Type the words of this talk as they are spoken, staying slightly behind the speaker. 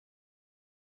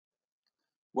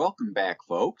Welcome back,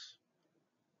 folks.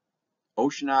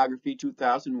 Oceanography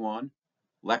 2001,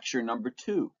 lecture number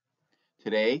 2.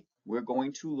 Today, we're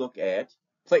going to look at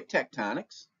plate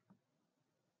tectonics,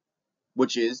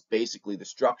 which is basically the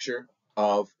structure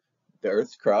of the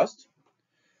Earth's crust.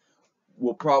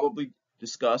 We'll probably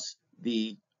discuss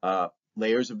the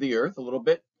layers of the Earth a little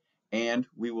bit, and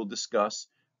we will discuss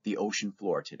the ocean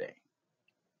floor today.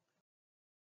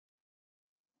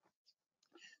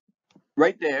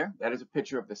 Right there, that is a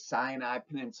picture of the Sinai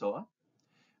Peninsula.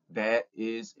 That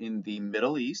is in the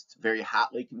Middle East, very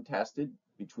hotly contested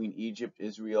between Egypt,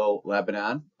 Israel,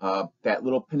 Lebanon. That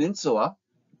little peninsula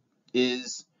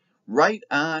is right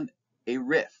on a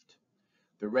rift.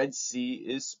 The Red Sea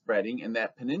is spreading, and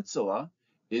that peninsula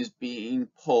is being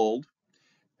pulled.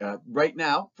 Right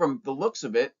now, from the looks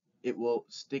of it, it will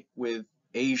stick with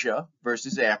Asia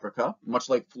versus Africa, much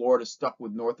like Florida stuck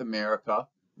with North America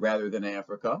rather than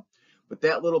Africa. But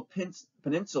that little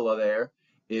peninsula there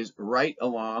is right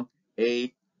along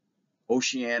a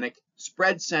oceanic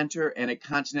spread center and a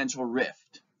continental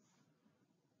rift.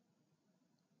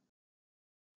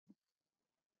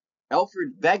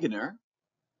 Alfred Wegener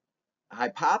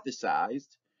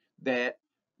hypothesized that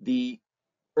the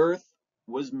Earth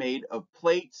was made of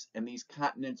plates and these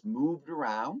continents moved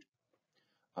around.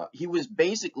 He was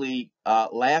basically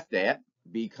laughed at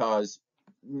because,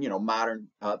 modern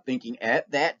thinking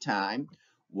at that time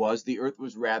was the Earth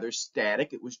was rather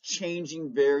static. It was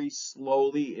changing very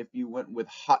slowly if you went with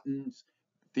Hutton's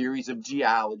theories of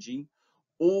geology,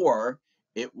 or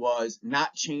it was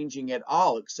not changing at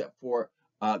all except for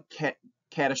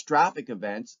catastrophic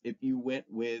events if you went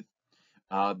with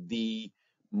the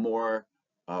more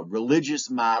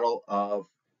religious model of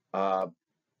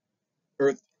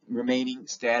Earth remaining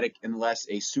static unless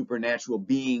a supernatural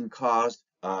being caused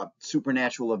a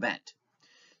supernatural event.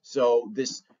 So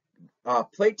this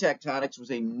plate tectonics was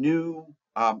a new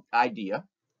idea.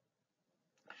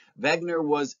 Wegener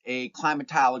was a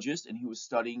climatologist, and he was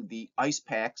studying the ice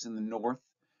packs in the North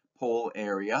Pole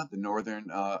area, the northern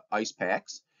ice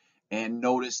packs, and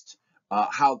noticed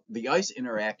how the ice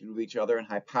interacted with each other and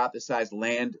hypothesized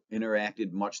land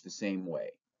interacted much the same way.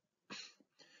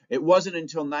 It wasn't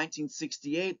until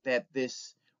 1968 that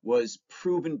this was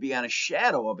proven beyond a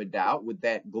shadow of a doubt with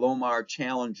that Glomar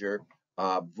Challenger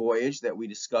voyage that we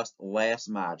discussed last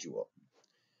module.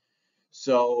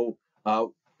 So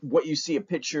what you see a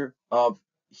picture of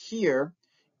here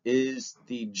is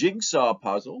the jigsaw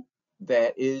puzzle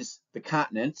that is the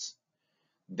continents.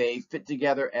 They fit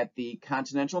together at the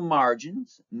continental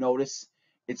margins. Notice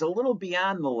it's a little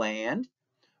beyond the land.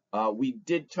 We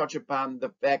did touch upon the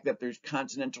fact that there's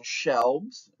continental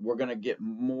shelves. We're going to get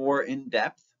more in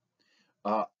depth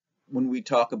when we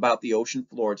talk about the ocean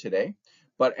floor today.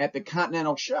 But at the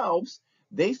continental shelves,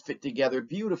 they fit together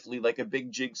beautifully like a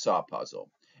big jigsaw puzzle.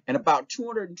 And about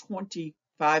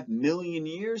 225 million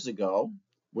years ago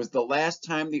was the last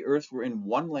time the Earth were in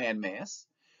one landmass.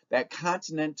 That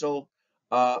continental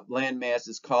landmass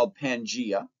is called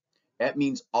Pangaea. That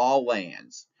means all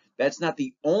lands. That's not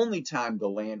the only time the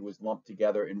land was lumped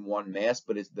together in one mass,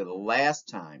 but it's the last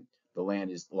time the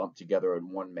land is lumped together in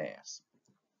one mass.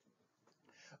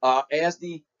 As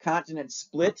the continents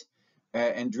split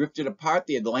and drifted apart,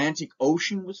 the Atlantic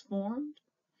Ocean was formed.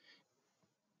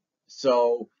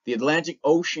 So the Atlantic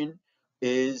Ocean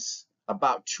is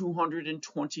about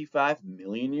 225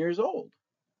 million years old.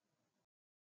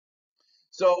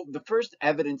 So the first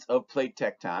evidence of plate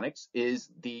tectonics is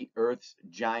the Earth's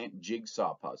giant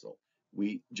jigsaw puzzle.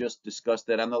 We just discussed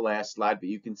that on the last slide, but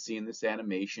you can see in this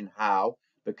animation how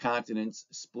the continents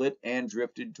split and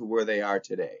drifted to where they are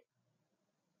today.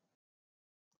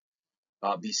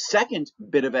 The second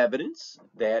bit of evidence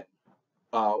that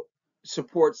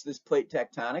supports this plate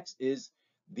tectonics is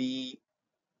the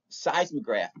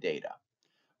seismograph data.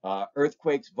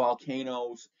 Earthquakes,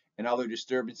 volcanoes, and other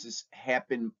disturbances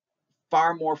happen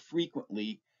far more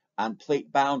frequently on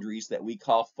plate boundaries that we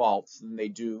call faults than they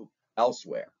do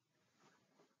elsewhere.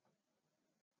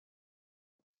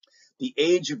 The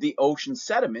age of the ocean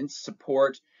sediments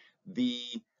support the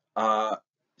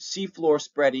seafloor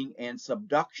spreading and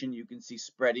subduction. You can see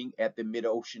spreading at the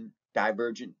mid-ocean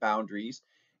divergent boundaries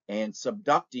and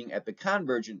subducting at the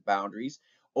convergent boundaries.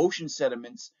 Ocean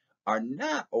sediments are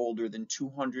not older than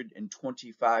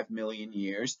 225 million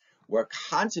years, where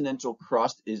continental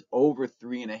crust is over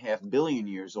 3.5 billion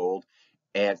years old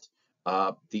at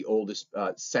the oldest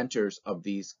centers of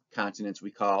these continents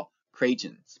we call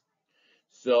cratons.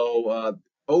 So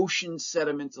ocean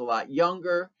sediment's a lot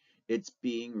younger. It's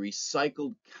being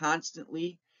recycled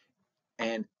constantly,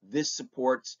 and this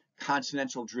supports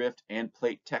continental drift and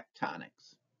plate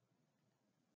tectonics.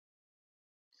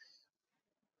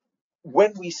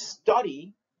 When we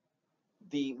study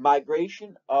the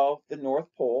migration of the North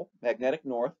Pole, magnetic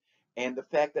north, and the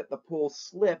fact that the poles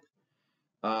slip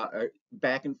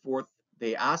back and forth,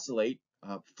 they oscillate,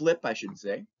 flip, I should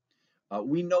say,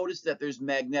 we notice that there's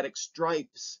magnetic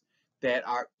stripes that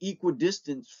are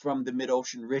equidistant from the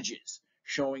mid-ocean ridges,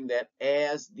 showing that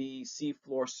as the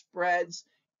seafloor spreads,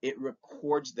 it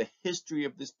records the history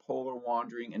of this polar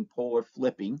wandering and polar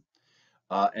flipping.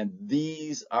 And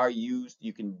these are used,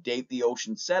 you can date the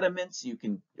ocean sediments, you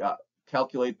can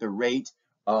calculate the rate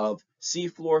of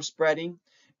seafloor spreading,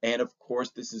 and of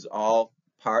course, this is all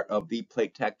part of the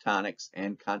plate tectonics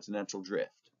and continental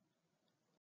drift.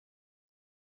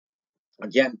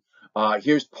 Again,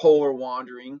 here's polar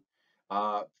wandering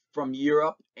from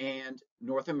Europe and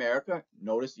North America.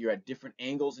 Notice you're at different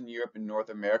angles in Europe and North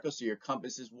America, so your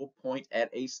compasses will point at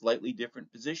a slightly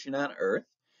different position on Earth.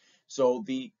 So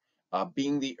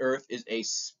being the Earth is a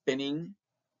spinning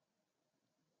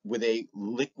with a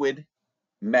liquid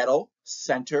metal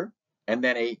center and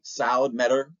then a solid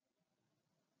metal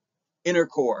inner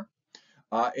core,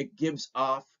 it gives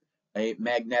off a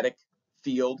magnetic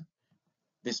field.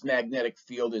 This magnetic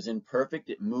field is imperfect,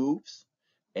 it moves,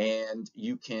 and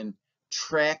you can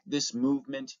track this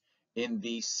movement in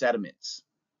the sediments.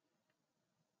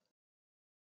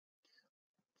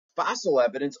 Fossil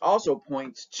evidence also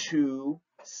points to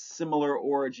similar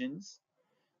origins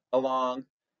along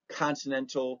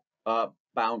continental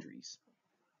boundaries.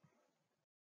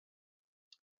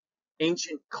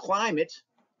 Ancient climate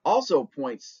also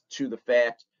points to the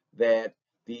fact that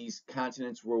these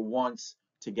continents were once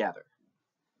together.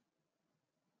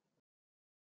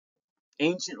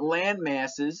 Ancient land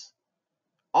masses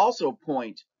also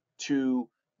point to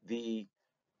the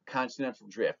continental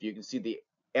drift. You can see the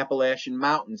Appalachian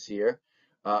Mountains here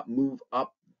move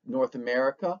up North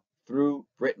America through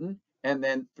Britain and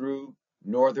then through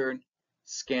northern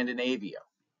Scandinavia.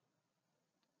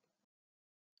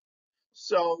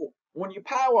 So when you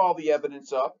pile all the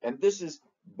evidence up, and this is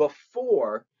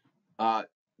before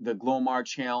the Glomar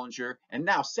Challenger, and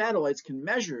now satellites can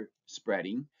measure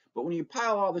spreading, but when you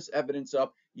pile all this evidence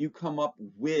up, you come up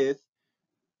with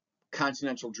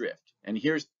continental drift. And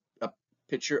here's a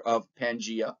picture of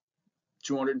Pangaea,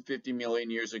 250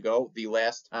 million years ago, the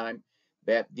last time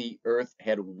that the Earth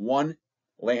had one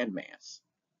landmass.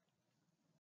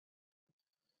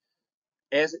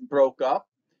 As it broke up,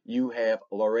 you have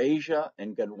Laurasia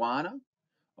and Gondwana.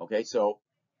 Okay, so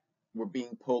we're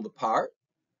being pulled apart.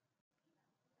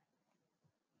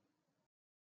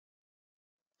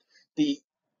 The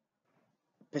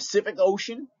Pacific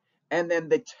Ocean and then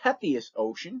the Tethys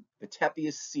Ocean, the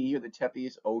Tethys Sea or the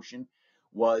Tethys Ocean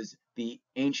was the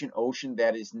ancient ocean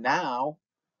that is now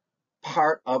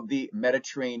part of the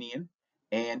Mediterranean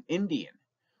and Indian,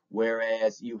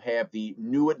 whereas you have the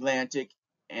New Atlantic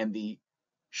and the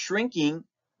shrinking,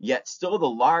 yet still the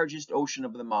largest ocean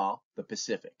of them all, the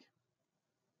Pacific.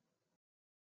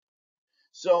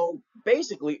 So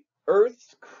basically,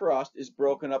 Earth's crust is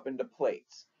broken up into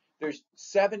plates. There's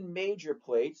 7 major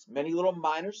plates, many little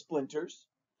minor splinters.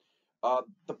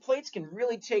 The plates can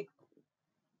really take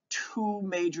 2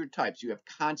 major types. You have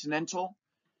continental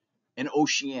and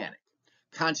oceanic.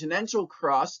 Continental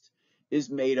crust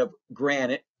is made of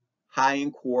granite, high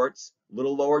in quartz,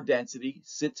 little lower density,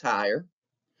 sits higher.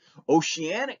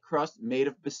 Oceanic crust made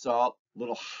of basalt,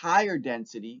 little higher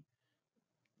density,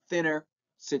 thinner,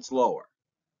 sits lower.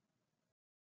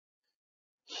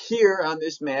 Here on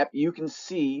this map, you can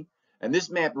see, and this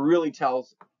map really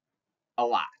tells a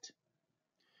lot.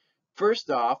 First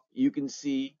off, you can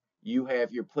see you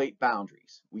have your plate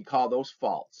boundaries. We call those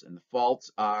faults, and the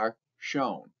faults are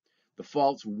shown. The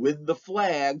faults with the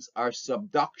flags are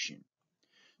subduction.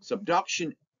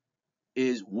 Subduction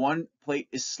is one plate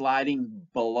is sliding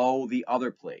below the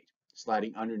other plate,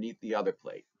 sliding underneath the other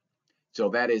plate. So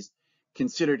that is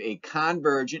considered a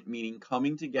convergent, meaning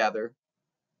coming together,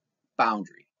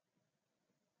 boundary.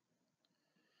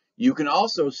 You can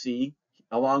also see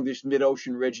along this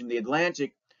mid-ocean ridge in the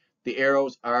Atlantic, the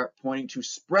arrows are pointing to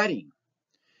spreading.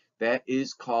 That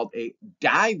is called a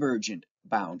divergent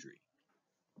boundary.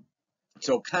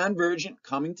 So convergent,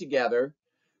 coming together,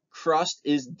 crust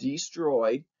is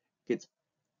destroyed, gets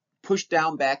pushed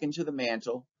down back into the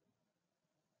mantle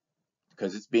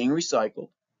because it's being recycled.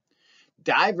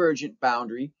 Divergent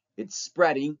boundary, it's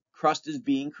spreading, crust is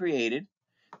being created.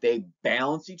 They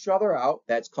balance each other out.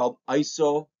 That's called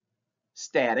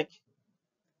isostatic.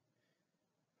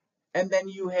 And then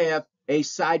you have a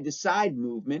side-to-side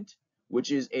movement,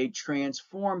 which is a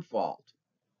transform fault.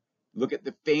 Look at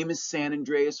the famous San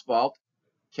Andreas Fault,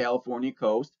 California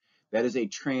coast. That is a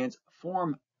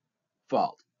transform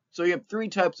fault. So you have three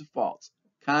types of faults: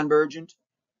 convergent,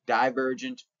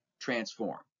 divergent,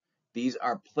 transform. These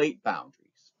are plate boundaries.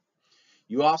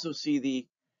 You also see the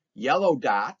yellow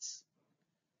dots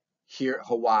here at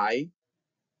Hawaii,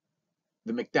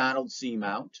 the McDonald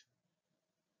Seamount,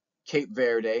 Cape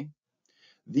Verde.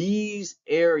 These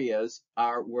areas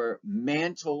are where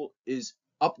mantle is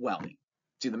upwelling.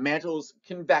 See, the mantle is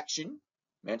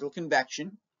mantle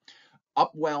convection,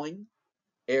 upwelling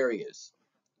areas.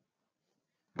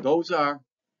 Those are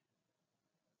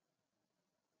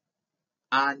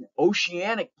on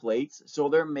oceanic plates, so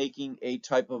they're making a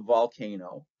type of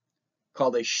volcano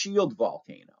called a shield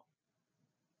volcano.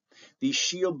 These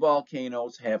shield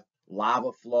volcanoes have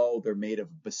lava flow. They're made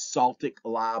of basaltic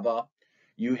lava.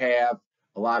 You have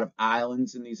a lot of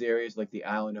islands in these areas, like the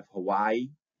island of Hawaii.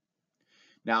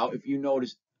 Now, if you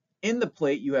notice in the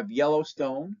plate, you have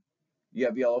Yellowstone. You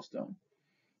have Yellowstone.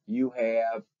 You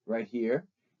have right here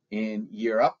in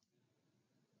Europe.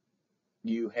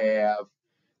 You have,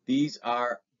 these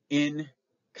are in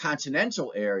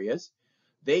continental areas.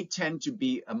 They tend to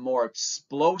be a more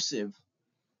explosive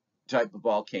type of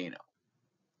volcano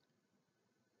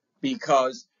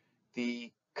because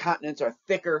the continents are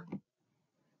thicker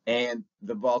and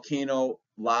the volcano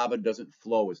lava doesn't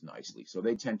flow as nicely, so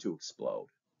they tend to explode.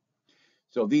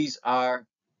 So these are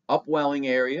upwelling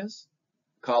areas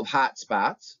called hot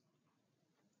spots.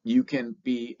 You can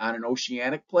be on an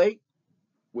oceanic plate,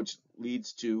 which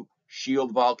leads to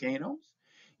shield volcanoes.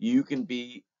 You can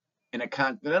be in a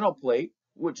continental plate,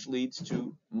 which leads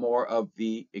to more of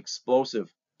the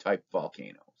explosive type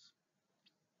volcanoes.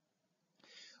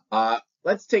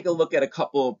 Let's take a look at a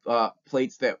couple of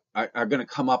plates that are going to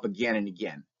come up again and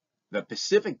again. The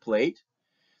Pacific plate,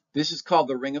 this is called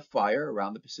the Ring of Fire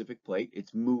around the Pacific plate.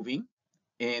 It's moving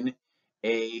in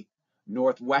a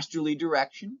northwesterly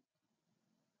direction.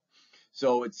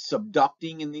 So it's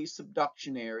subducting in these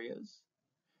subduction areas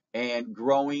and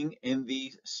growing in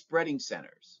the spreading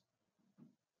centers.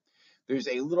 There's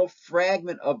a little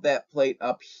fragment of that plate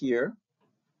up here.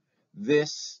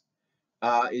 This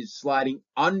is sliding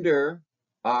under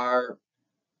our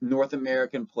North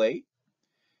American plate,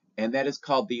 and that is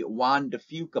called the Juan de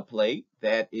Fuca plate.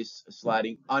 That is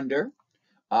sliding under,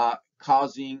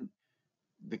 causing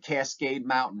the Cascade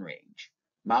Mountain Range.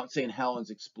 Mount St. Helens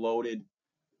exploded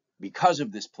because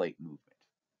of this plate movement.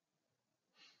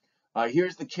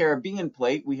 Here's the Caribbean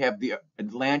plate. We have the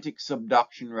Atlantic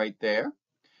subduction right there.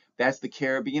 That's the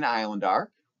Caribbean island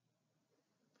arc.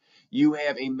 You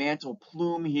have a mantle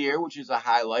plume here, which is a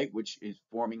highlight, which is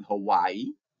forming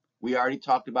Hawaii. We already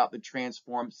talked about the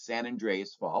transformed San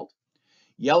Andreas Fault.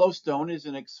 Yellowstone is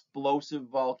an explosive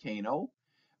volcano.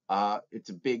 It's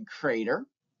a big crater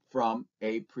from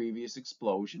a previous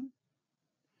explosion.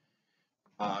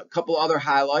 A couple other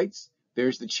highlights.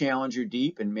 There's the Challenger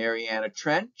Deep and Mariana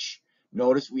Trench.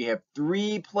 Notice we have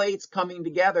three plates coming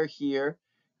together here,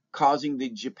 causing the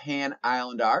Japan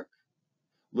Island Arc.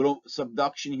 Little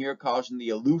subduction here causing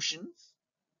the Aleutians.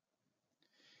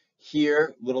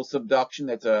 Here, little subduction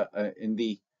that's in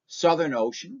the Southern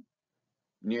Ocean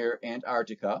near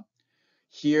Antarctica.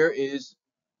 Here is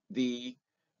the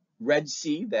Red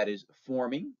Sea that is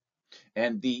forming,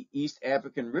 and the East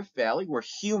African Rift Valley, where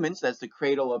humans, that's the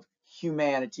cradle of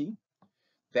humanity,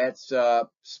 that's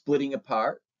splitting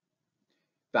apart.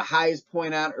 The highest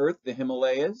point on Earth, the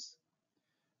Himalayas,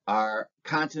 are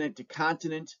continent to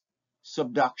continent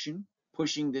subduction,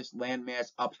 pushing this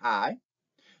landmass up high.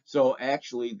 So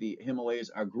actually the Himalayas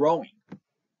are growing.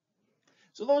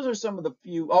 So those are some of the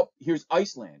few. Oh, here's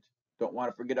Iceland. Don't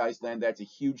want to forget Iceland. That's a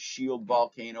huge shield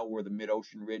volcano where the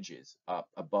mid-ocean ridge is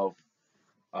above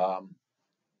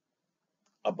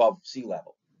sea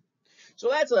level. So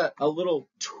that's a little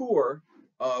tour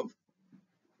of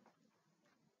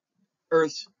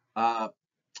Earth's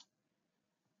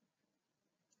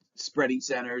spreading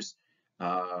centers,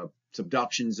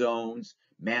 subduction zones,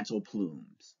 mantle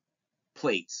plumes,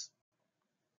 plates.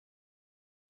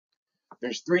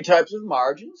 There's three types of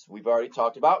margins we've already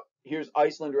talked about. Here's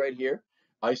Iceland right here.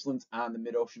 Iceland's on the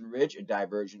mid-ocean ridge, a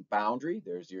divergent boundary.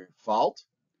 There's your fault.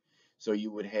 So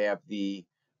you would have the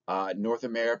North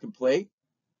American plate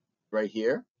right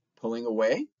here, pulling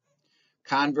away.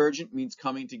 Convergent means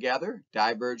coming together.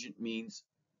 Divergent means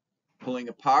pulling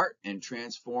apart. And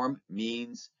transform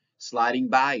means sliding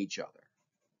by each other.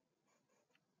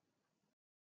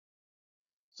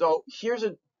 So here's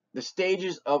the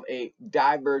stages of a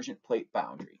divergent plate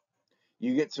boundary.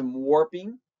 You get some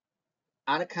warping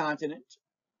on a continent,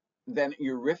 then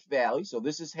your Rift Valley. So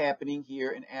this is happening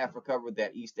here in Africa with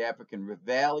that East African Rift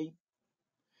Valley.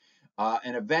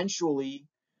 And eventually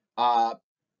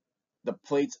the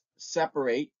plates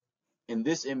separate In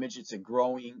this image, it's a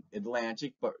growing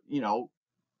Atlantic, but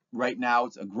right now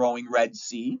it's a growing Red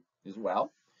Sea as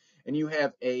well. And you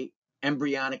have a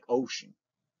embryonic ocean.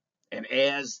 And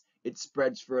as it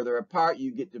spreads further apart,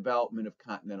 you get development of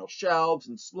continental shelves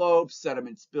and slopes,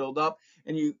 sediments build up,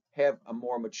 and you have a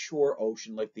more mature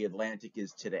ocean like the Atlantic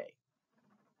is today.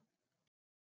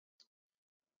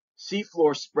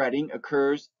 Seafloor spreading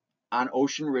occurs on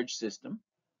ocean ridge system,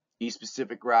 East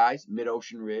Pacific Rise,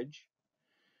 mid-ocean ridge.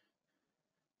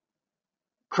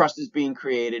 Crust is being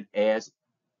created as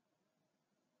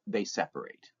they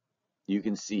separate. You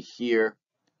can see here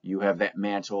you have that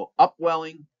mantle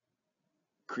upwelling,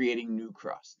 creating new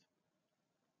crust.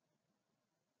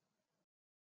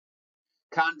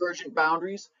 Convergent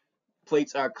boundaries,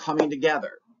 plates are coming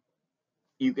together.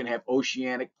 You can have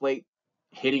oceanic plate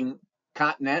hitting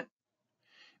continent.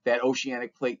 That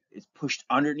oceanic plate is pushed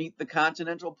underneath the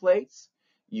continental plates.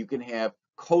 You can have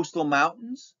coastal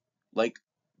mountains like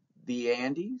the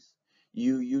Andes.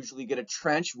 You usually get a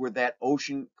trench where that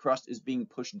ocean crust is being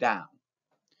pushed down.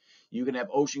 You can have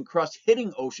ocean crust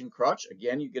hitting ocean crust.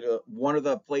 Again, you get one of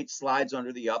the plates slides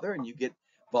under the other, and you get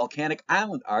volcanic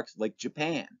island arcs like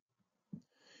Japan.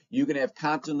 You can have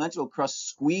continental crust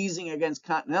squeezing against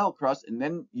continental crust, and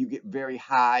then you get very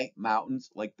high mountains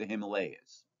like the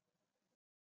Himalayas.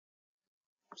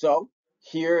 So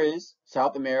here is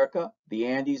South America, the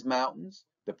Andes Mountains,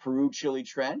 the Peru-Chile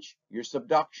Trench, your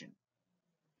subduction.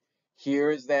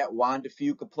 Here is that Juan de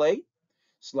Fuca plate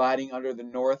sliding under the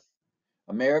North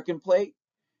American plate.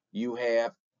 You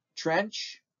have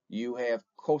trench, you have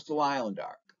coastal island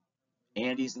arc.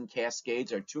 Andes and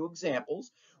Cascades are two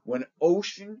examples. When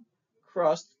ocean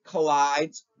crust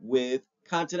collides with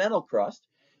continental crust,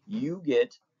 you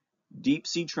get deep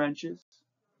sea trenches,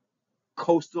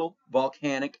 coastal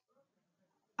volcanic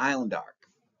island arc.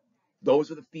 Those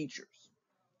are the features.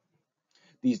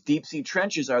 These deep sea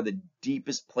trenches are the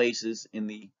deepest places in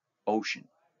the ocean.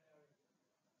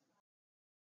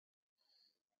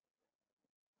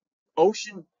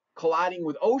 Ocean colliding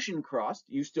with ocean crust,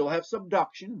 you still have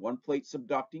subduction, one plate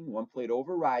subducting, one plate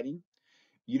overriding.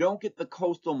 You don't get the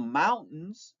coastal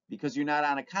mountains because you're not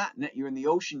on a continent, you're in the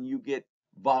ocean, you get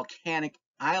volcanic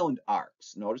island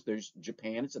arcs. Notice there's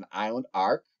Japan, it's an island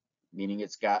arc, meaning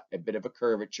it's got a bit of a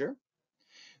curvature.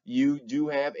 You do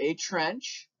have a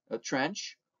trench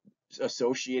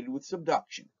associated with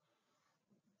subduction.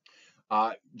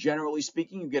 Generally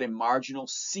speaking, you get a marginal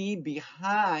sea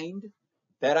behind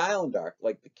that island arc,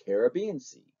 like the Caribbean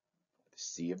Sea, the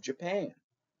Sea of Japan.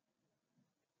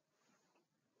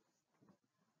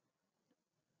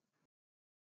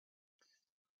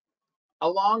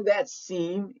 Along that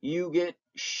seam, you get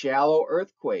shallow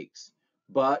earthquakes,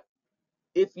 but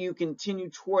if you continue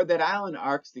toward that island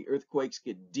arcs, the earthquakes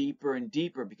get deeper and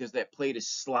deeper because that plate is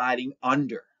sliding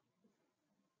under.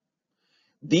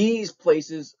 These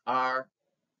places are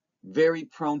very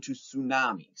prone to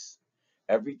tsunamis.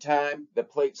 Every time the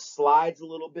plate slides a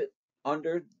little bit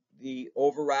under the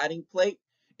overriding plate,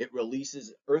 it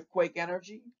releases earthquake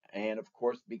energy. And of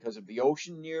course, because of the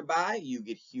ocean nearby, you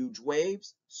get huge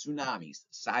waves, tsunamis,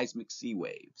 seismic sea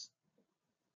waves.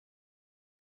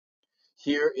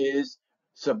 Here is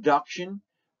subduction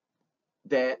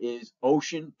that is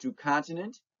ocean to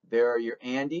continent. There are your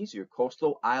Andes, your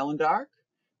coastal island arc.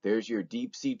 There's your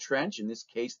deep sea trench, in this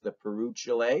case, the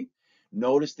Peru-Chile.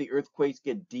 Notice the earthquakes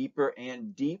get deeper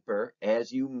and deeper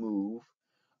as you move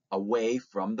away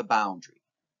from the boundary.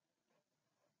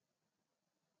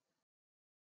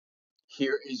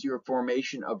 Here is your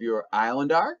formation of your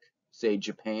island arc, say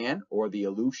Japan or the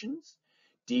Aleutians.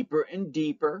 Deeper and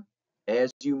deeper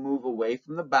as you move away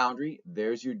from the boundary.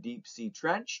 There's your deep sea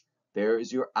trench. There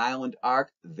is your island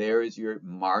arc. There is your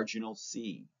marginal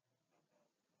sea.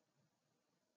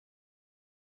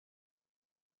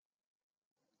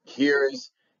 Here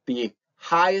is the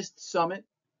highest summit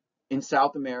in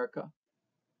South America,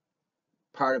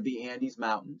 part of the Andes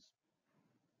Mountains,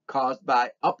 caused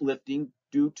by uplifting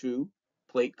due to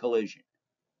plate collision.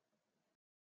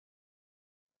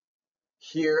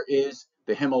 Here is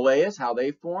the Himalayas, how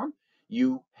they form.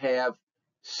 You have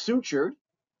sutured,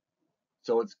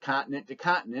 so it's continent to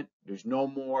continent. There's no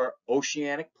more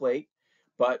oceanic plate,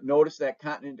 but notice that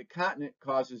continent to continent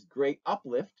causes great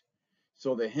uplift,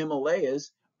 so the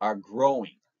Himalayas are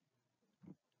growing.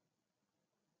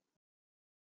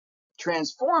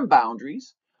 Transform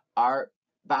boundaries are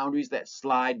boundaries that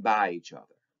slide by each other.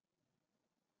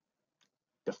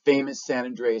 The famous San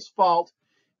Andreas Fault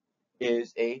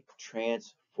is a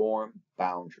transform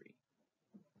boundary.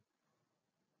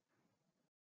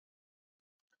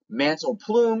 Mantle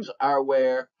plumes are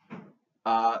where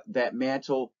that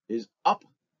mantle is up,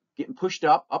 getting pushed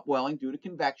up, upwelling due to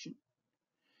convection.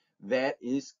 That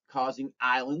is causing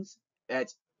islands.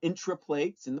 That's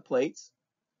intraplates in the plates.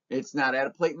 It's not at a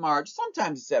plate margin.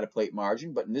 Sometimes it's at a plate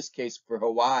margin, but in this case for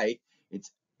Hawaii,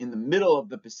 it's in the middle of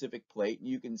the Pacific plate. And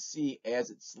you can see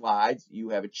as it slides, you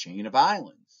have a chain of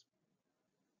islands.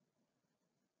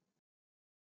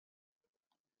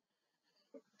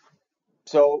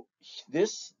 So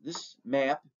this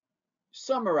map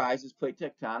summarizes plate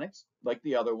tectonics like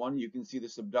the other one. You can see the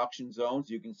subduction zones,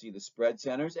 you can see the spread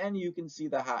centers, and you can see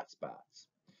the hot spots.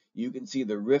 You can see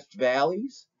the rift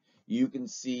valleys. You can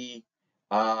see,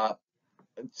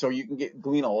 so you can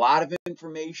glean a lot of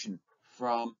information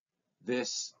from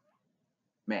this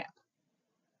map.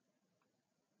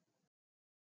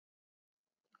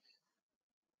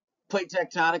 Plate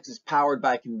tectonics is powered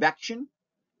by convection.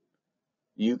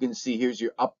 You can see here's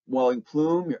your upwelling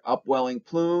plume,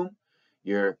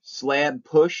 your slab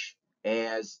push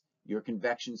as your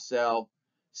convection cell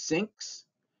sinks,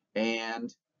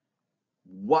 and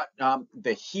what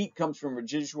the heat comes from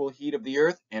residual heat of the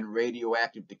earth and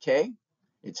radioactive decay.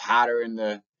 It's hotter in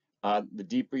the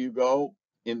deeper you go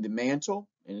in the mantle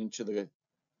and into the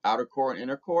outer core and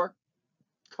inner core,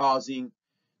 causing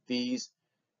these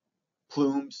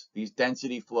plumes, these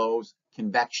density flows,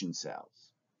 convection cells.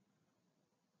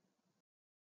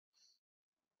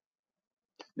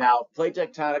 Now, plate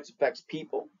tectonics affects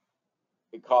people.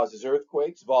 It causes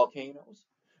earthquakes, volcanoes.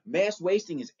 Mass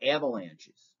wasting is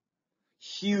avalanches,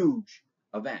 huge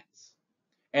events,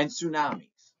 and tsunamis.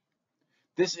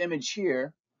 This image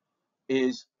here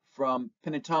is from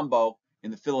Pinatubo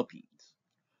in the Philippines.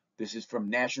 This is from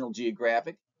National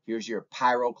Geographic. Here's your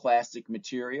pyroclastic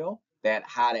material. That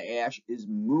hot ash is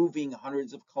moving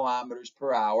hundreds of kilometers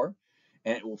per hour,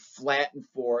 and it will flatten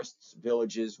forests,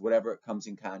 villages, whatever it comes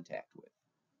in contact with.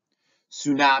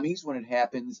 Tsunamis, when it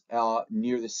happens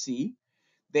near the sea,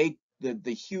 the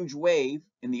huge wave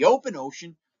in the open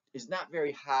ocean is not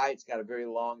very high. It's got a very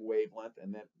long wavelength,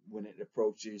 and then when it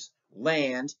approaches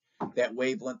land, that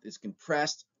wavelength is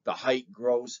compressed. The height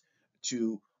grows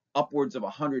to upwards of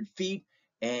 100 feet,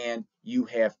 and you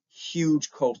have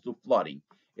huge coastal flooding.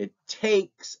 It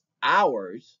takes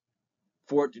hours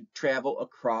for it to travel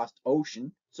across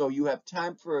ocean, so you have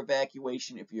time for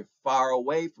evacuation if you're far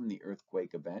away from the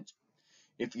earthquake event.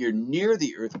 If you're near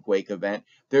the earthquake event,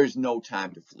 there's no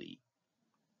time to flee.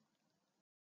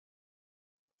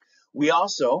 We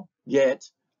also get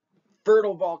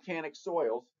fertile volcanic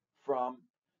soils from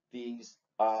these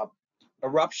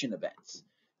eruption events.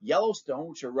 Yellowstone,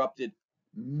 which erupted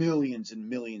millions and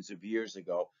millions of years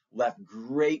ago, left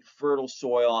great fertile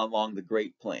soil along the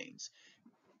Great Plains.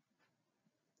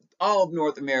 All of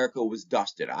North America was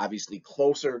dusted, obviously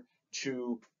closer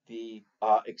to the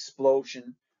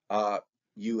explosion.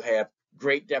 You have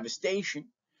great devastation,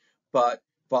 but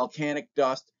volcanic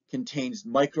dust contains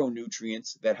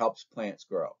micronutrients that helps plants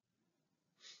grow.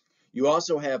 You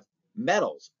also have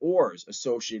metals, ores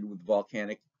associated with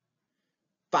volcanic.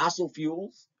 Fossil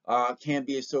fuels can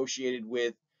be associated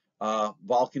with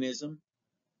volcanism.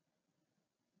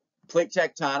 Plate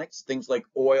tectonics, things like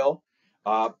oil,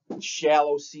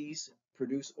 shallow seas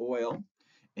produce oil,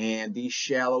 and these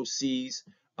shallow seas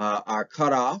are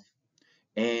cut off,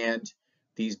 and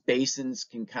these basins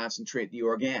can concentrate the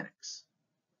organics.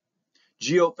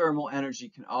 Geothermal energy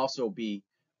can also be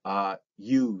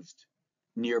used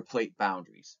near plate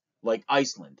boundaries, like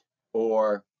Iceland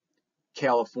or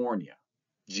California,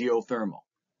 geothermal.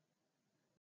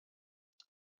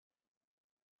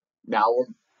 Now we're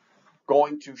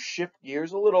going to shift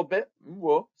gears a little bit.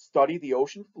 We'll study the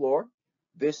ocean floor.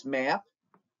 This map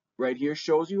right here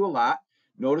shows you a lot.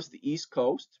 Notice the East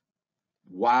Coast,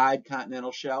 wide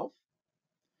continental shelf,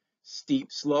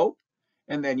 steep slope,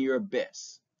 and then your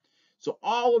abyss. So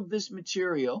all of this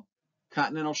material,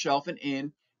 continental shelf and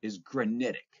in, is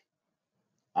granitic.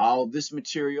 All of this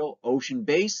material, ocean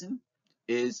basin,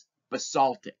 is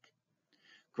basaltic.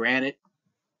 Granite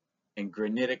and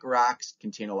granitic rocks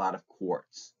contain a lot of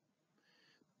quartz.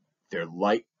 They're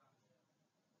light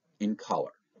in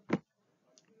color.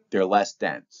 They're less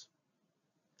dense.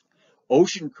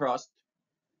 Ocean crust,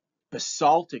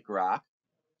 basaltic rock,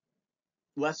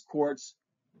 less quartz,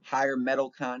 higher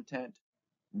metal content,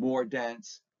 more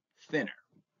dense, thinner.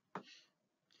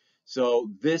 So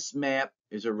this map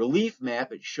is a relief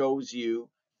map. It shows you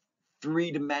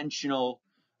three-dimensional,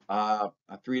 a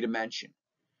three-dimension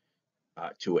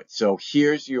to it. So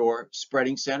here's your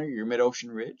spreading center, your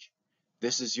mid-ocean ridge.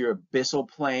 This is your abyssal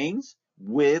plains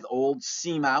with old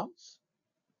seamounts,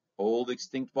 old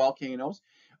extinct volcanoes.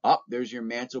 Up there's your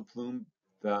mantle plume,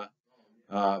 the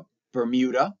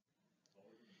Bermuda.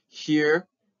 Here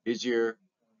is your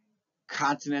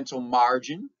continental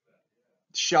margin,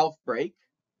 shelf break.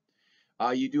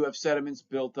 You do have sediments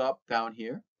built up down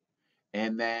here,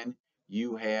 and then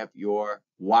you have your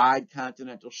wide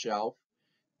continental shelf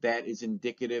that is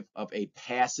indicative of a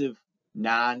passive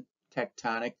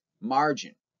non-tectonic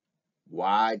margin,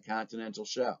 wide continental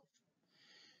shelf.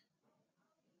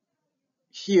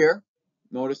 Here,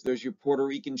 notice there's your Puerto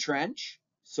Rican Trench,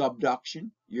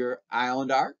 subduction, your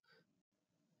island arc,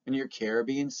 and your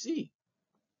Caribbean Sea.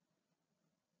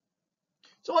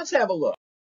 So let's have a look.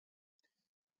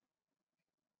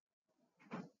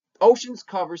 Oceans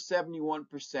cover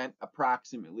 71%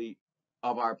 approximately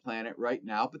of our planet right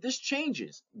now, but this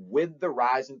changes with the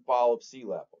rise and fall of sea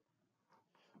level.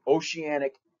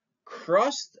 Oceanic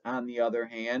crust, on the other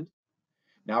hand,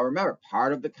 now remember,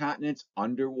 part of the continent's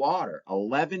underwater.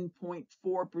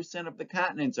 11.4% of the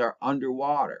continents are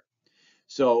underwater.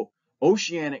 So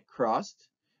oceanic crust,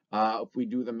 if we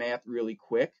do the math really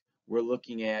quick, we're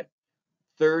looking at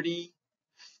 30,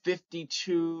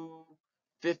 52,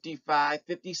 55,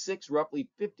 56, roughly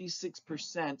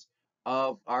 56%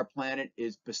 of our planet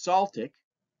is basaltic,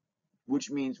 which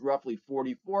means roughly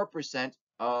 44%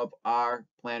 of our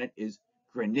planet is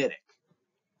granitic.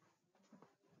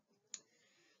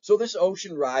 So this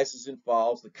ocean rises and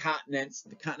falls. The continents,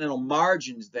 the continental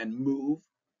margins then move.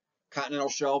 Continental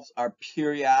shelves are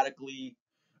periodically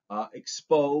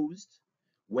exposed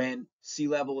when sea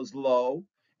level is low,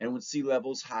 and when sea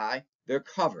level is high, they're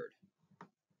covered.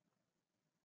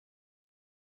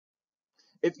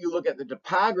 If you look at the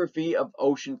topography of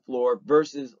ocean floor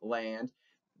versus land,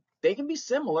 they can be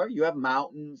similar. You have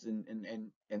mountains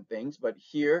and things, but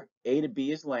here A to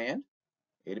B is land.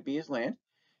 A to B is land.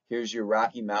 Here's your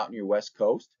Rocky Mountain, your West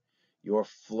Coast, your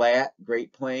flat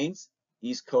Great Plains,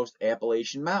 East Coast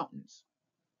Appalachian Mountains.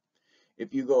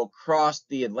 If you go across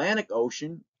the Atlantic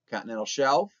Ocean, continental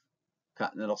shelf,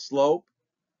 continental slope,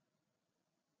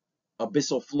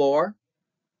 abyssal floor,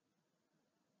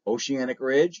 oceanic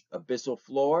ridge, abyssal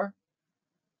floor,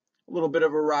 a little bit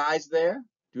of a rise there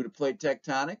due to plate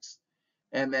tectonics,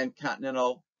 and then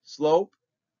continental slope,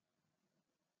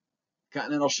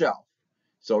 continental shelf.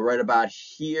 So right about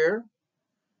here,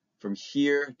 from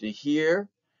here to here,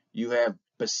 you have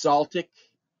basaltic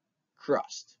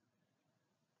crust.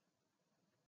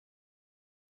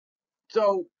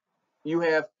 So you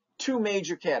have two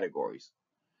major categories.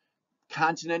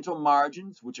 Continental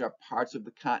margins, which are parts of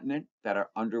the continent that are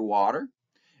underwater,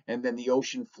 and then the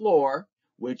ocean floor,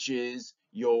 which is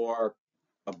your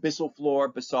abyssal floor,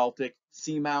 basaltic,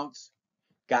 seamounts,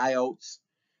 guyots,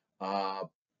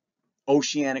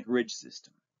 oceanic ridge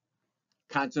system.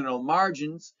 Continental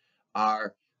margins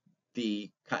are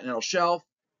the continental shelf,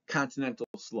 continental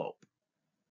slope.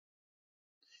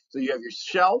 So you have your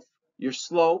shelf, your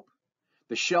slope.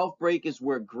 The shelf break is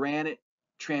where granite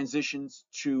transitions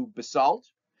to basalt.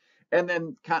 And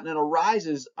then continental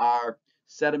rises are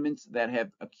sediments that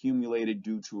have accumulated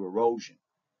due to erosion.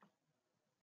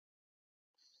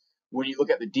 When you look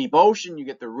at the deep ocean, you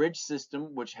get the ridge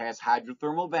system, which has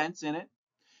hydrothermal vents in it.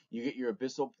 You get your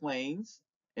abyssal plains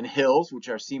and hills, which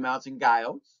are seamounts and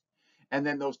guyots. And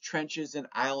then those trenches and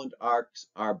island arcs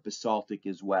are basaltic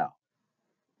as well.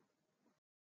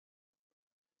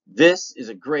 This is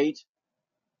a great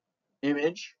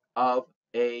image of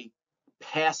a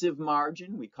passive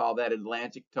margin. We call that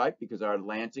Atlantic type because our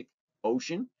Atlantic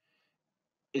Ocean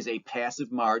is a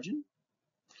passive margin.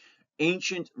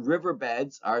 Ancient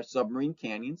riverbeds are submarine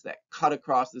canyons that cut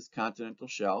across this continental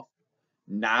shelf,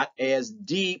 not as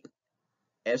deep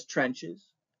as trenches,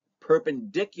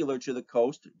 perpendicular to the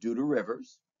coast due to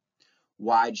rivers.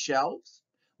 Wide shelves,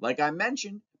 like I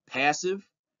mentioned, passive.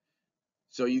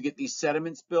 So you get these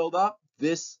sediments build up.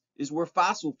 This is where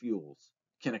fossil fuels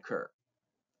can occur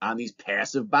on these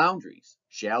passive boundaries,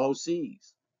 shallow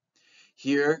seas.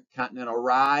 Here, continental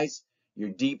rise, your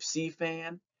deep sea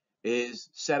fan is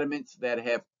sediments that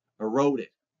have eroded.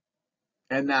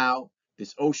 And now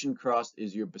this ocean crust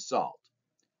is your basalt.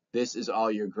 This is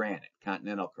all your granite,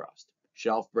 continental crust.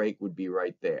 Shelf break would be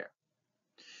right there.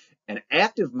 An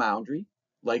active boundary,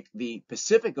 like the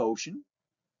Pacific Ocean,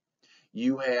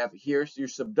 you have here's your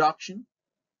subduction,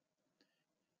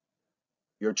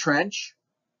 your trench,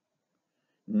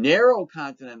 narrow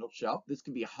continental shelf. This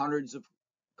can be hundreds of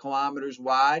kilometers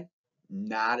wide,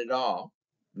 not at all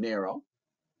narrow.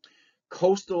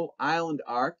 Coastal island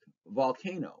arc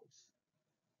volcanoes.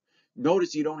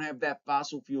 Notice you don't have that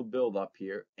fossil fuel buildup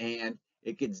here, and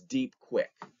it gets deep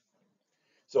quick.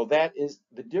 So that is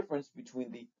the difference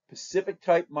between the Pacific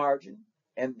type margin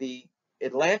and the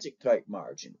Atlantic type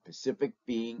margin. Pacific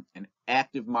being an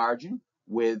active margin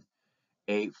with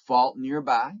a fault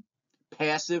nearby.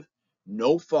 Passive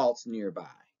no faults nearby.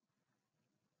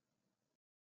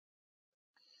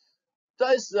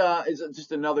 This is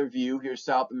just another view. Here's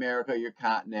South America, your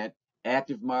continent.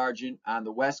 Active margin on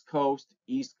the west coast,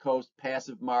 east coast,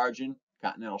 passive margin,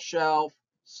 continental shelf,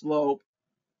 slope,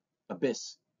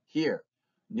 abyss. Here,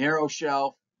 narrow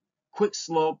shelf, quick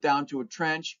slope down to a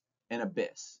trench, and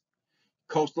abyss.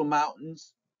 Coastal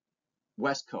mountains,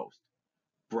 west coast.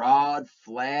 Broad,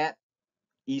 flat,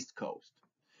 east coast.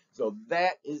 So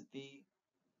that is the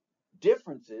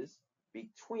differences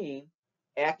between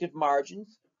active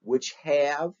margins, which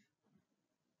have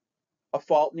a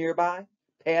fault nearby,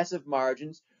 passive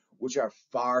margins, which are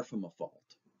far from a fault.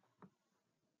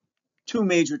 Two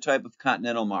major type of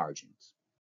continental margins.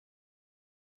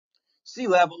 Sea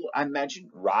level, I mentioned,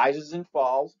 rises and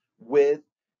falls with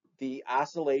the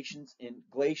oscillations in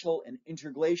glacial and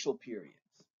interglacial periods.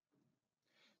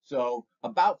 So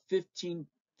about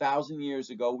 15,000 years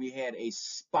ago, we had a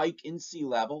spike in sea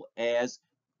level as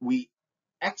we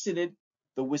exited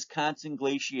the Wisconsin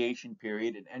glaciation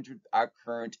period and entered our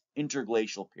current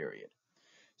interglacial period.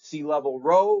 Sea level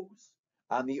rose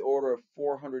on the order of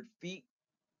 400 feet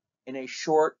in a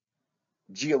short,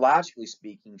 geologically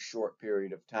speaking, short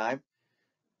period of time,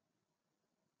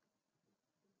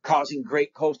 causing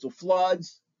great coastal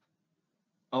floods.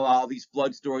 A lot of these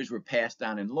flood stories were passed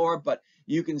down in lore, but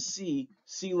you can see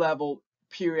sea level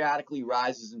periodically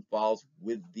rises and falls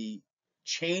with the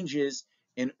changes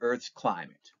in Earth's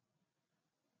climate.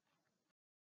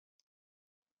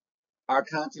 Our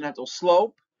continental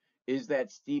slope is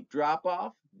that steep drop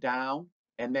off down,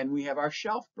 and then we have our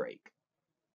shelf break.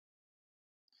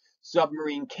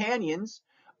 Submarine canyons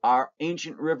are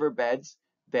ancient riverbeds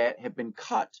that have been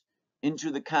cut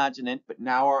into the continent but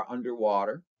now are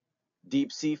underwater.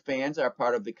 Deep sea fans are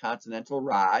part of the continental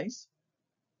rise.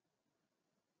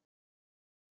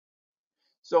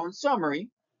 So in summary,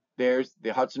 there's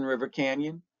the Hudson River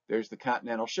Canyon, there's the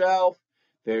continental shelf,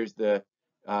 there's the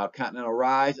continental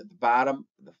rise at the bottom,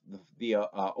 the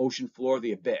ocean floor,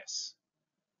 the abyss.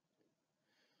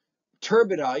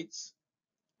 Turbidity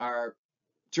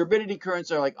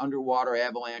currents are like underwater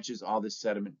avalanches. All this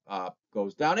sediment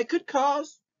goes down. It could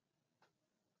cause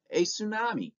a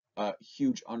tsunami, a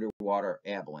huge underwater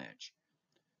avalanche.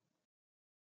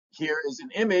 Here is an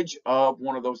image of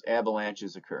one of those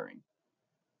avalanches occurring.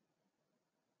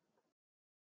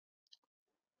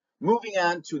 Moving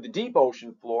on to the deep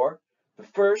ocean floor, the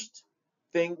first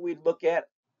thing we'd look at,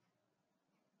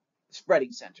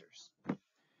 spreading centers.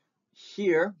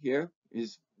 Here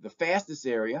is the fastest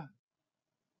area,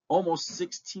 almost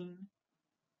 16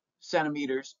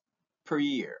 centimeters per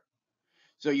year.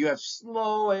 So you have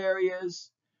slow areas,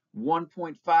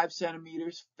 1.5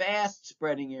 centimeters, fast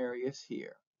spreading areas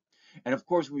here. And of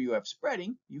course, where you have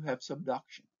spreading, you have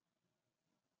subduction.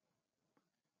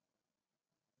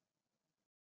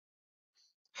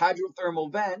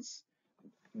 Hydrothermal vents,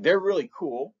 they're really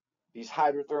cool, these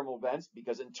hydrothermal vents,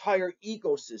 because entire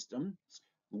ecosystems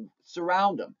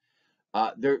surround them.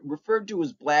 They're referred to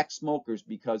as black smokers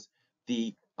because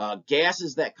the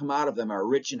gases that come out of them are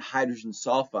rich in hydrogen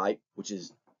sulfide, which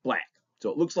is black.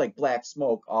 So it looks like black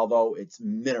smoke, although it's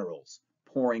minerals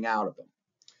pouring out of them.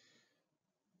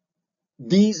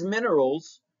 These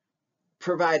minerals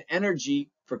provide energy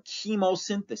for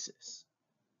chemosynthesis.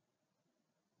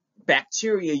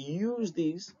 Bacteria use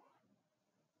these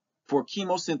for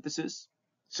chemosynthesis,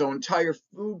 so entire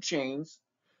food chains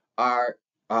are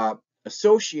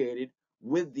associated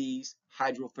with these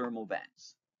hydrothermal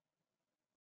vents.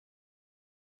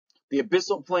 The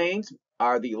abyssal plains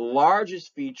are the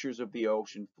largest features of the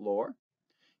ocean floor.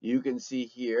 You can see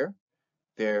here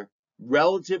they're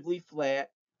relatively flat,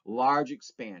 large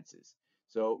expanses.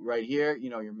 So right here,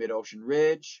 your mid-ocean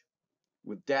ridge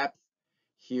with depth.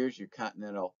 Here's your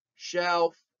continental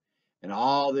shelf. And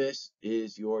all this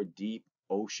is your deep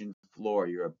ocean floor,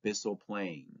 your abyssal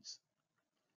plains.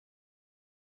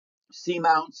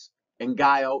 Seamounts and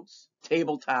guyots,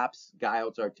 tabletops.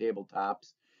 Guyots are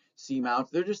tabletops.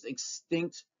 Seamounts, they're just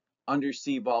extinct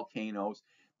undersea volcanoes.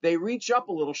 They reach up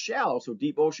a little shallow, so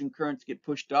deep ocean currents get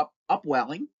pushed up,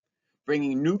 upwelling,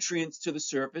 bringing nutrients to the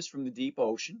surface from the deep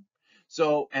ocean.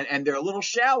 So, and they're a little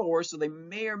shallower, so they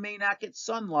may or may not get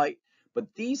sunlight.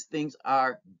 But these things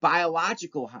are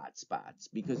biological hotspots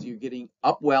because you're getting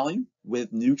upwelling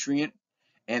with nutrient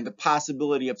and the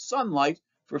possibility of sunlight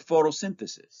for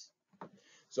photosynthesis.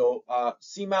 So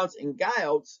seamounts and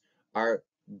guyots are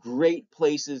great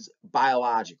places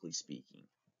biologically speaking.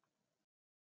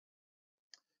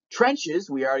 Trenches,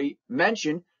 we already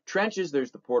mentioned. Trenches,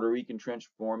 there's the Puerto Rican Trench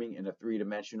forming in a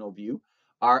three-dimensional view,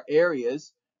 are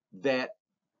areas that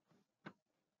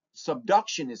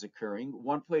subduction is occurring.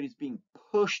 One plate is being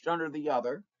pushed under the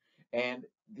other, and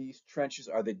these trenches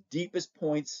are the deepest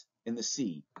points in the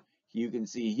sea. You can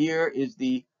see here is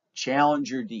the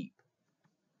Challenger Deep,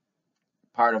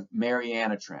 part of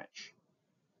Mariana Trench.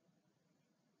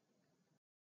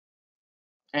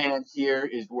 And here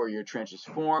is where your trenches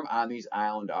form on these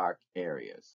island arc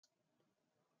areas.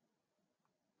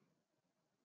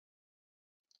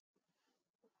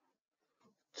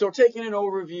 So taking an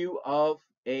overview of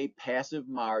a passive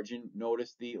margin,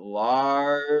 notice the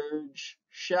large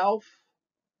shelf,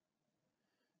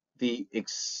 the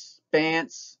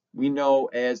expanse we know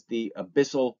as the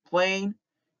abyssal plain,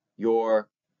 your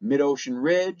mid-ocean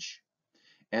ridge,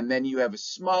 and then you have a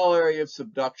small area of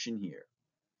subduction here.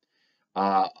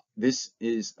 This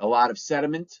is a lot of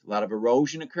sediment, a lot of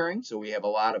erosion occurring, so we have a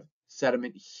lot of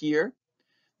sediment here.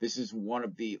 This is one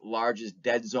of the largest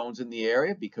dead zones in the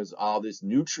area because all this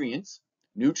nutrients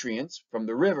from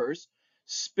the rivers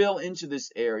spill into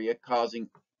this area, causing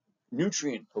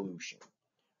nutrient pollution.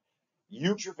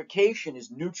 Eutrophication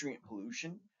is nutrient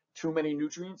pollution. Too many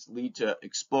nutrients lead to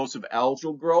explosive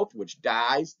algal growth, which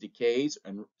dies, decays,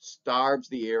 and starves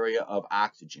the area of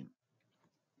oxygen.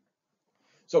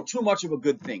 So too much of a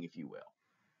good thing, if you will.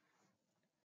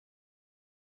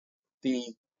 The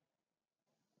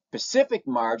Pacific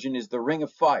margin is the ring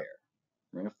of fire.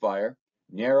 Ring of fire,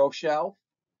 narrow shelf,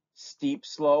 steep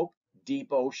slope, deep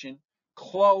ocean,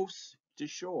 close to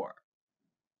shore.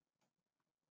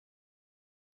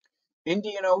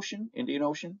 Indian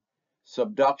Ocean,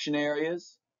 subduction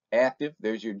areas, active.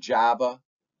 There's your Java,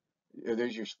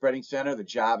 there's your spreading center, the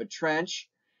Java Trench,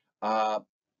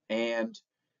 and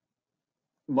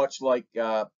much like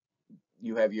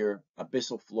you have your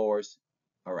abyssal floors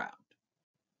around.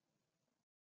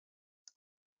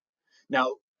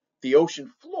 Now, the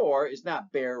ocean floor is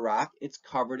not bare rock, it's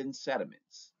covered in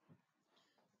sediments.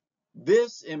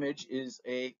 This image is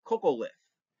a coccolith.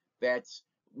 That's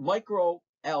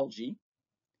microalgae.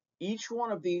 Each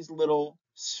one of these little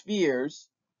spheres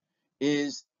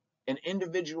is an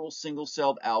individual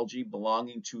single-celled algae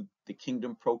belonging to the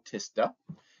kingdom Protista.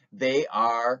 They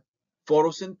are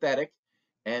photosynthetic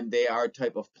and they are a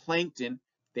type of plankton.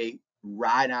 They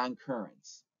ride on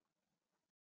currents.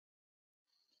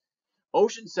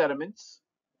 Ocean sediments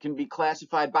can be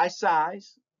classified by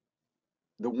size.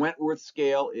 The Wentworth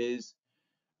scale is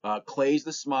clay's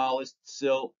the smallest,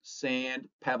 silt, sand,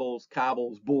 pebbles,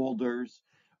 cobbles, boulders.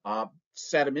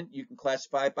 Sediment, you can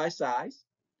classify it by size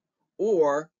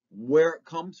or where it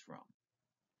comes from.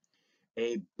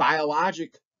 A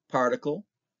biologic particle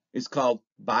is called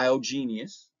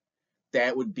biogeneous.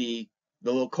 That would be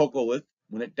the little coccolith,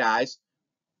 when it dies,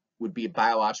 would be a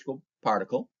biological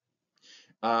particle.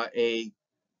 A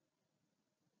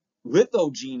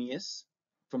lithogeneous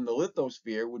from the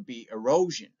lithosphere would be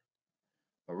erosion,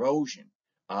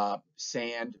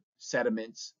 sand,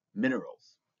 sediments,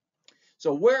 minerals.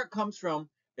 So where it comes from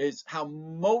is how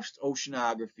most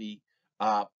oceanography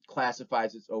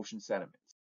classifies its ocean sediments.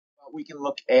 We can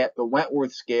look at the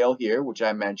Wentworth scale here, which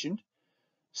I mentioned,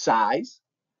 size.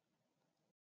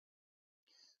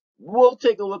 We'll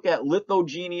take a look at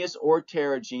lithogeneous or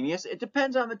terrageneous. It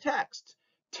depends on the text.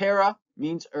 Terra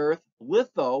means earth.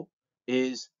 Litho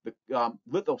is the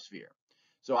lithosphere.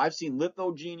 So I've seen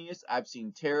lithogeneous, I've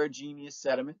seen terrageneous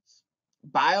sediments.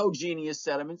 Biogeneous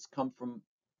sediments come from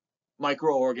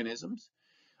microorganisms.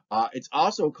 It's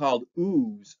also called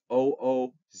ooze,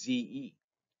 O-O-Z-E,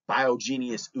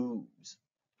 biogeneous ooze.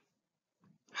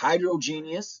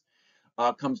 Hydrogeneous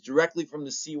comes directly from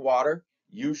the seawater,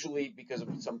 usually because of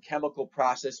some chemical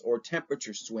process or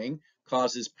temperature swing,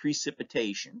 causes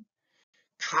precipitation.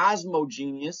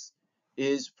 Cosmogeneous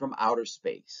is from outer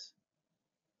space.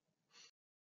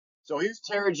 So here's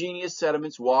terrageneous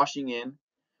sediments washing in.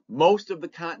 Most of the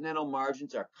continental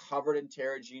margins are covered in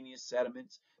terrageneous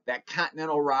sediments. That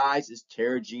continental rise is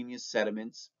terrageneous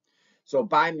sediments. So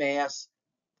by mass,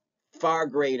 far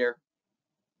greater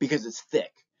because it's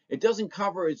thick. It doesn't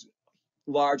cover as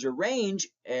large a range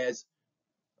as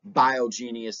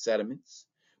biogeneous sediments,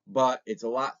 but it's a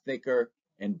lot thicker,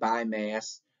 and by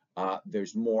mass,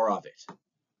 there's more of it.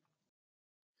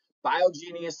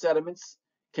 Biogeneous sediments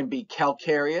can be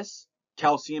calcareous,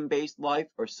 calcium-based life,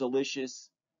 or siliceous,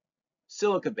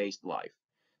 silica-based life.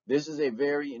 This is a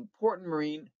very important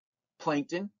marine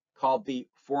plankton called the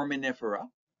foraminifera.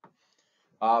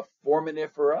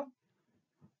 Foraminifera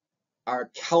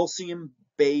are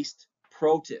calcium-based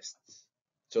protists.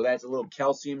 So that's a little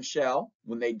calcium shell.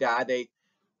 When they die, they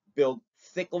build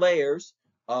thick layers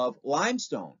of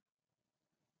limestone.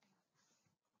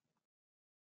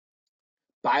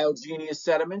 Biogeneous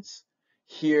sediments,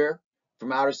 here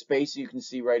from outer space. You can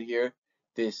see right here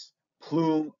this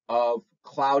plume of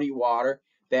cloudy water.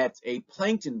 That's a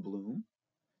plankton bloom.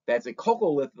 That's a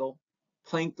coccolithal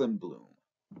plankton bloom.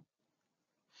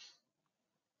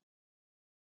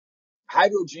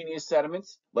 Hydrogenous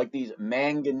sediments, like these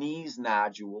manganese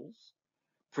nodules,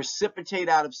 precipitate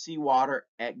out of seawater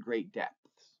at great depths.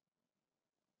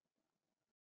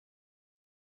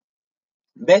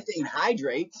 Methane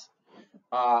hydrates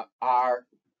are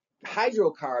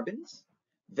hydrocarbons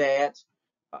that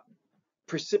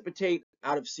precipitate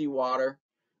out of seawater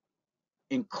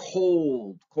in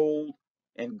cold,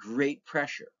 and great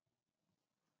pressure.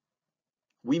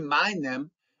 We mine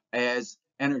them as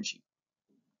energy.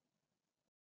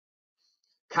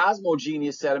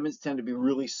 Cosmogenous sediments tend to be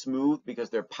really smooth because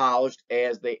they're polished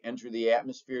as they enter the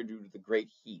atmosphere due to the great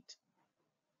heat.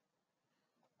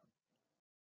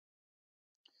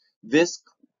 This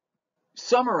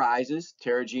summarizes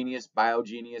pterogenous,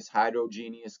 biogenous,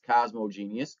 hydrogenous,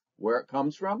 cosmogenous, where it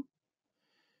comes from,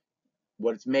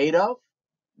 what it's made of.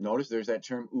 Notice there's that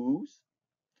term ooze,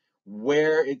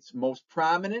 where it's most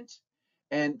prominent,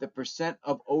 and the percent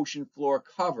of ocean floor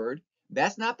covered.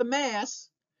 That's not the mass.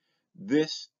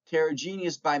 This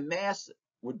pterogenous by mass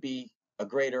would be a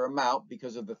greater amount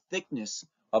because of the thickness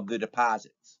of the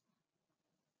deposits.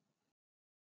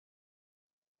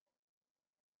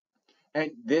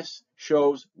 And this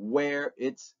shows where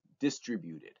it's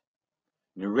distributed.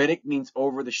 Neritic means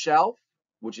over the shelf,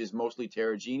 which is mostly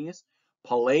pterogenous.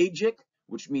 Pelagic,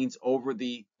 which means over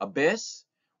the abyss,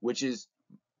 which is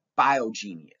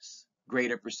biogenous,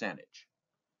 greater percentage.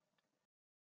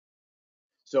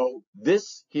 So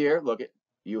this here, look at,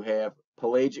 you have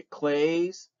pelagic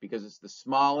clays because it's the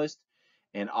smallest,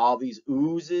 and all these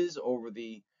oozes over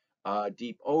the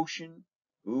deep ocean,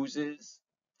 oozes.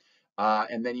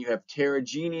 And then you have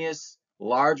pterogenous,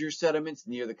 larger sediments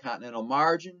near the continental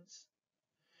margins.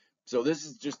 So this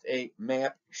is just a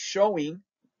map showing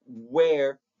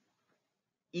where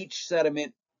each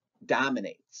sediment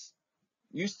dominates.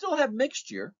 You still have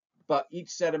mixture, but each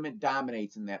sediment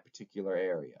dominates in that particular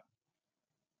area.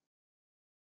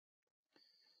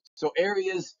 So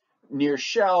areas near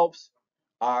shelves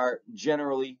are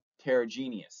generally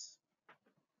pterogenous.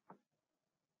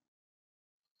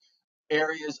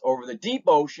 Areas over the deep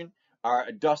ocean are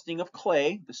a dusting of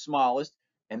clay, the smallest,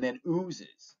 and then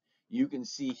oozes. You can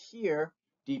see here,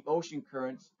 deep ocean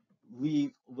currents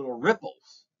leave little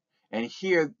ripples. And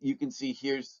here you can see,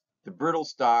 here's the brittle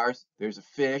stars, there's a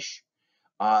fish,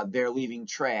 they're leaving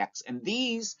tracks. And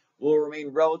these will remain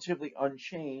relatively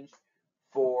unchanged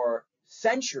for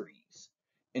centuries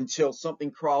until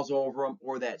something crawls over them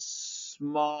or that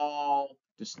small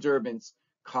disturbance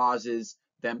causes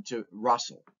them to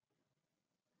rustle.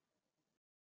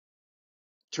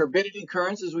 Turbidity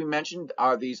currents, as we mentioned,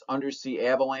 are these undersea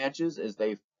avalanches. As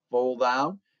they fold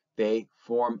down, they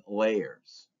form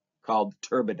layers called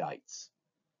turbidites.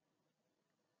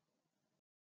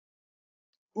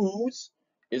 Ooze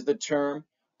is the term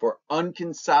for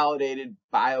unconsolidated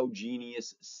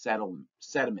biogenous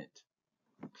sediment.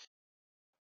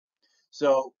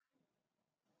 So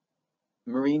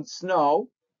marine snow,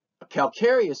 a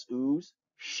calcareous ooze,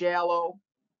 shallow,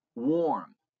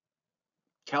 warm.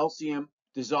 Calcium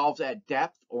dissolves at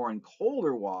depth or in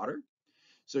colder water.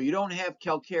 So you don't have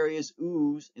calcareous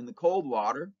ooze in the cold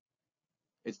water,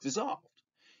 it's dissolved.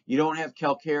 You don't have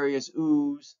calcareous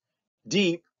ooze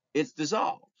deep, it's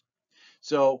dissolved.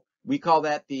 So we call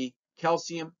that the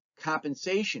calcium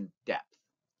compensation depth.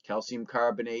 Calcium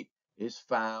carbonate is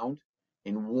found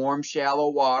in warm, shallow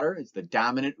water. It's the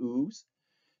dominant ooze.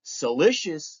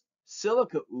 Silicious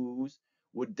silica ooze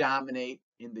would dominate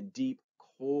in the deep,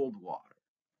 cold water.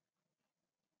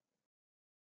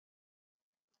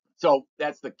 So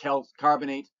that's the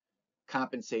carbonate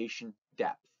compensation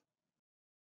depth.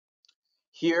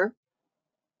 Here,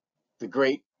 the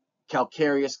great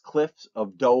calcareous cliffs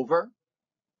of Dover.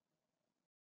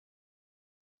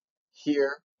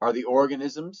 Here are the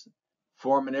organisms,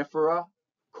 foraminifera,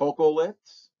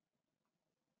 coccoliths.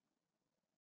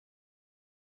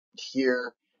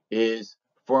 Here is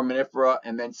foraminifera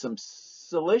and then some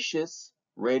siliceous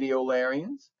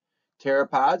radiolarians.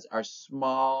 Pteropods are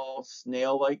small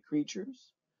snail-like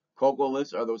creatures.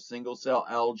 Coccoliths are those single-cell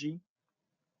algae.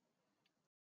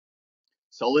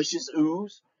 Siliceous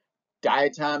ooze,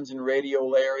 diatoms and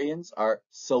radiolarians are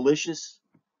siliceous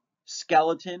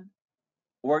skeleton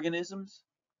organisms.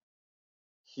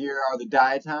 Here are the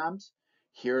diatoms.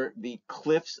 Here are the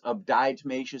cliffs of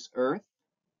diatomaceous earth.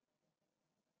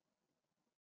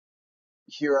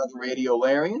 Here are the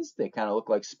radiolarians. They kind of look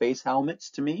like space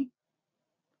helmets to me.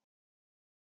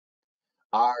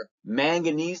 Our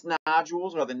manganese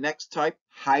nodules are the next type,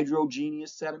 hydrogenous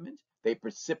sediment. They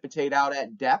precipitate out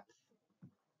at depth.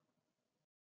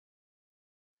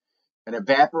 An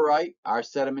evaporite are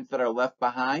sediments that are left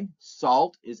behind.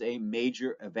 Salt is a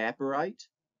major evaporite.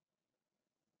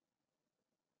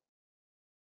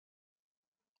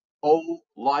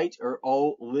 Oolite or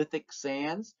oolithic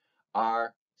sands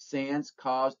are sands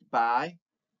caused by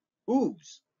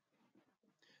ooze.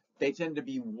 They tend to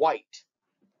be white,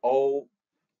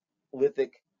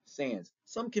 oolithic sands.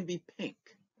 Some can be pink.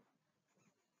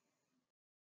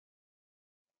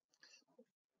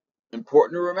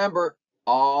 Important to remember,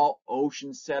 all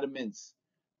ocean sediments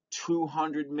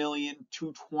 200 million,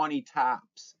 220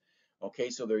 tops. Okay,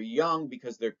 so they're young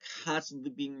because they're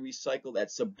constantly being recycled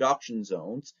at subduction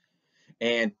zones,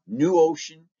 and new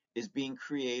ocean is being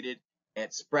created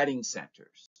at spreading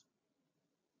centers.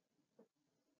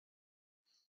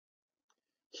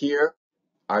 Here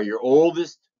are your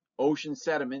oldest ocean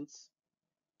sediments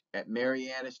at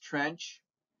Marianas Trench,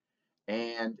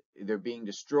 and they're being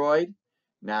destroyed.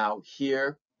 Now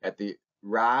here at the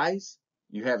rise,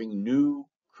 you're having new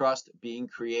crust being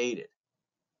created.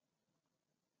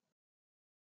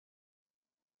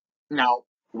 Now,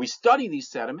 we study these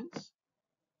sediments,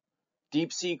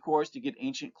 deep sea cores to get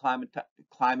ancient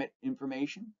climate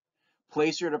information.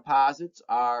 Placer deposits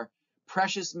are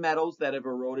precious metals that have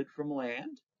eroded from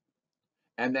land.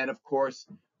 And then, of course,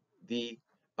 the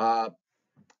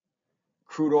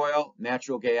crude oil,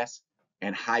 natural gas,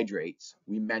 and hydrates.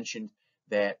 We mentioned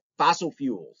that fossil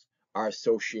fuels are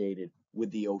associated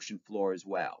with the ocean floor as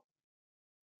well.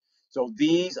 So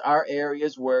these are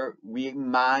areas where we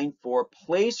mine for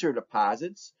placer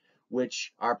deposits,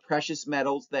 which are precious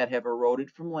metals that have eroded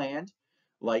from land,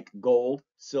 like gold,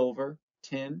 silver,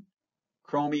 tin,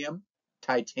 chromium,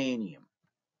 titanium.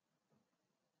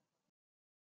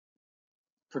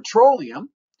 Petroleum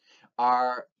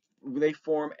they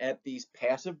form at these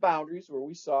passive boundaries where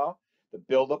we saw the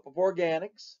buildup of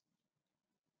organics,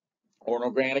 or an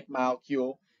organic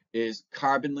molecule is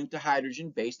carbon linked to hydrogen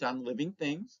based on living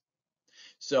things.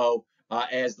 So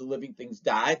as the living things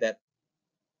die, that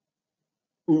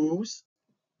ooze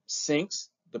sinks,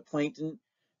 the plankton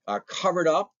are covered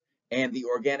up, and the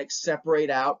organics separate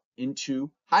out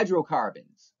into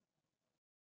hydrocarbons.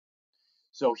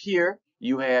 So here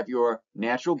you have your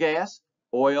natural gas,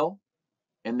 oil,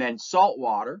 and then salt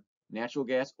water, natural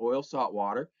gas, oil, salt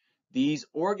water. These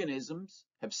organisms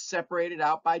have separated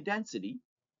out by density,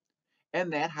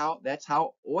 and that's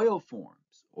how oil forms.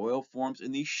 Oil forms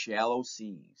in these shallow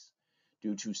seas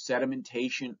due to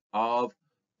sedimentation of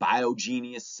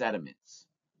biogenous sediments.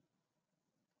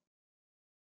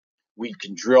 We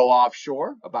can drill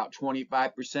offshore. About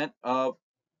 25% of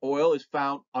oil is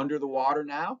found under the water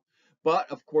now.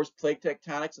 But of course, plate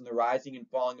tectonics and the rising and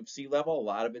falling of sea level, a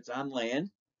lot of it's on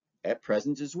land at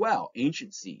present as well,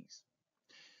 ancient seas.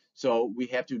 So we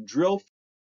have to drill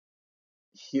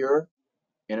here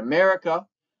in America.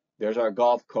 There's our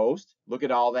Gulf Coast. Look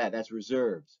at all that. That's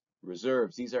reserves.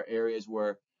 Reserves. These are areas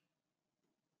where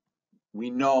we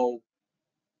know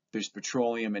there's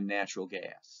petroleum and natural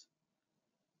gas.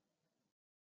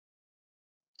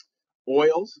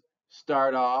 Oils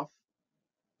start off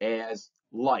as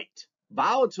light.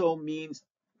 Volatile means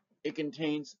it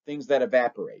contains things that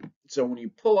evaporate. So when you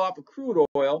pull off a crude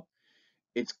oil,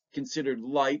 it's considered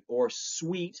light or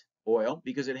sweet oil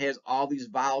because it has all these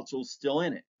volatiles still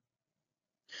in it.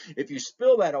 If you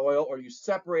spill that oil or you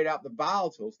separate out the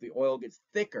volatiles, the oil gets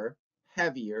thicker,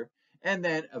 heavier, and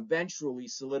then eventually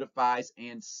solidifies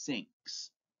and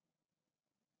sinks.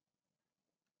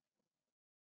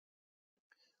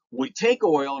 We take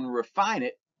oil and refine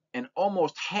it, and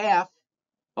almost half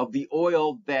of the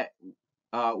oil that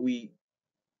we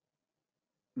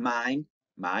mining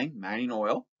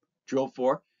oil, drill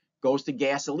for, goes to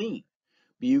gasoline.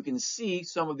 But you can see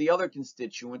some of the other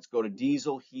constituents go to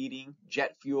diesel, heating,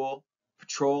 jet fuel,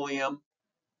 petroleum,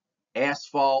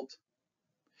 asphalt.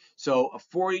 So a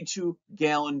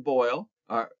 42-gallon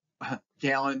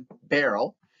gallon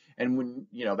barrel, and when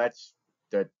that's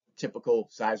the typical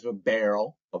size of a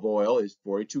barrel of oil is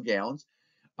 42 gallons.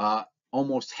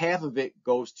 Almost half of it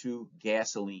goes to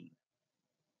gasoline.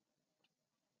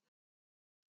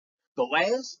 The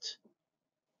last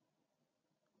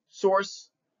source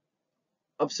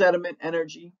of sediment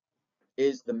energy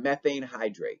is the methane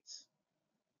hydrates.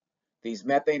 These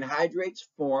methane hydrates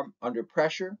form under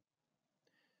pressure.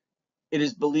 It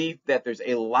is believed that there's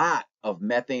a lot of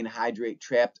methane hydrate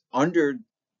trapped under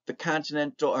the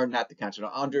continental, or not the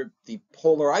continental, under the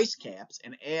polar ice caps.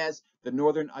 And as the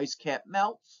northern ice cap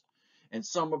melts and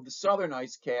some of the southern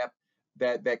ice cap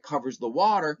that covers the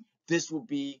water, this will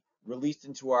be released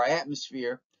into our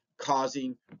atmosphere,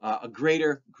 causing a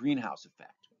greater greenhouse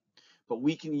effect. But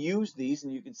we can use these,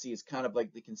 and you can see it's kind of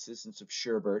like the consistency of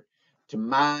sherbet, to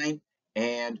mine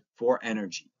and for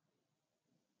energy.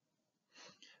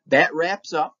 That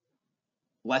wraps up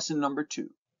lesson number 2.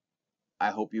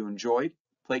 I hope you enjoyed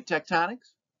plate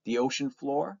tectonics, the ocean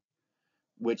floor,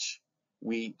 which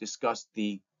we discussed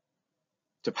the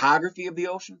topography of the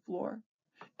ocean floor,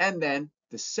 and then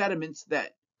the sediments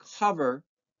that cover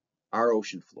our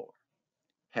ocean floor.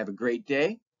 Have a great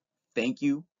day. Thank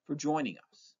you for joining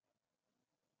us.